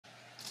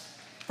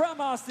From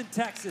Austin,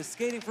 Texas,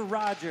 skating for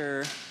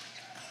Roger,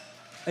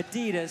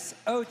 Adidas,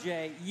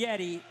 OJ,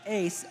 Yeti,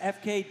 Ace,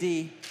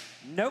 FKD,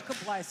 No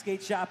Comply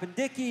Skate Shop and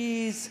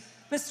Dickies,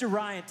 Mr.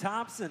 Ryan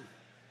Thompson.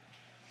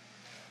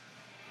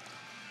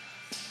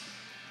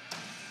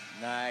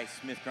 Nice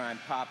Smith grind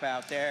pop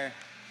out there.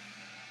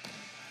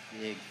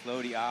 Big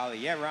floaty ollie.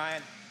 Yeah,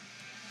 Ryan.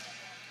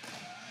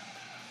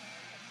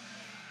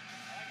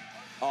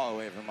 All the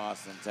way from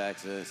Austin,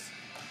 Texas.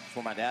 That's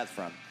where my dad's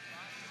from.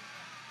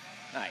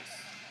 Nice.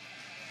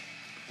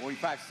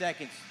 45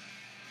 seconds.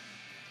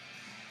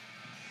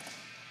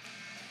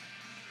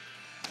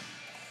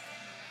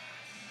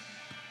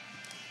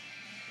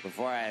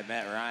 Before I had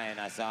met Ryan,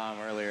 I saw him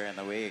earlier in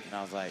the week, and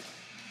I was like,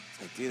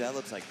 dude, that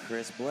looks like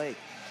Chris Blake.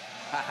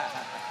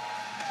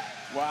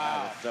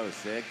 Wow. That was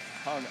so sick.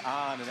 Hung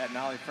on to that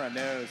nollie front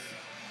nose.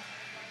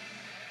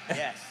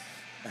 Yes.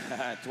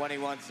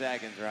 21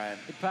 seconds, Ryan.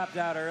 It popped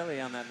out early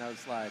on that nose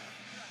slide.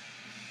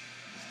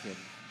 Just kidding.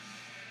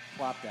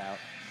 Plopped out.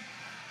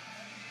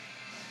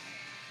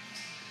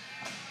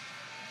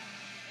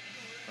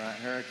 Front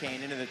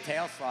hurricane into the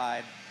tail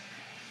slide.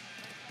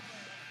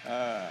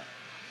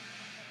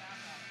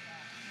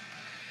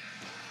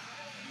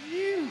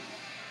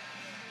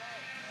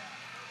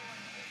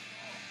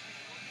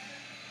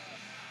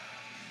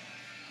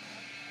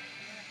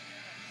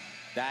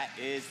 That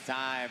is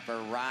time for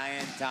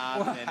Ryan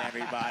Thompson,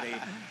 everybody.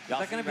 Y'all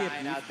that see gonna be a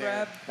Ryan beef out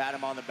there? grab? Pat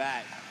him on the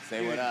back. Say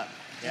Dude, what up.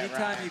 Yeah,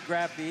 Anytime Ryan. you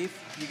grab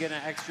beef, you get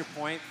an extra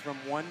point from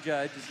one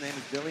judge. His name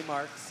is Billy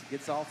Marks. He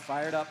gets all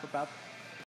fired up about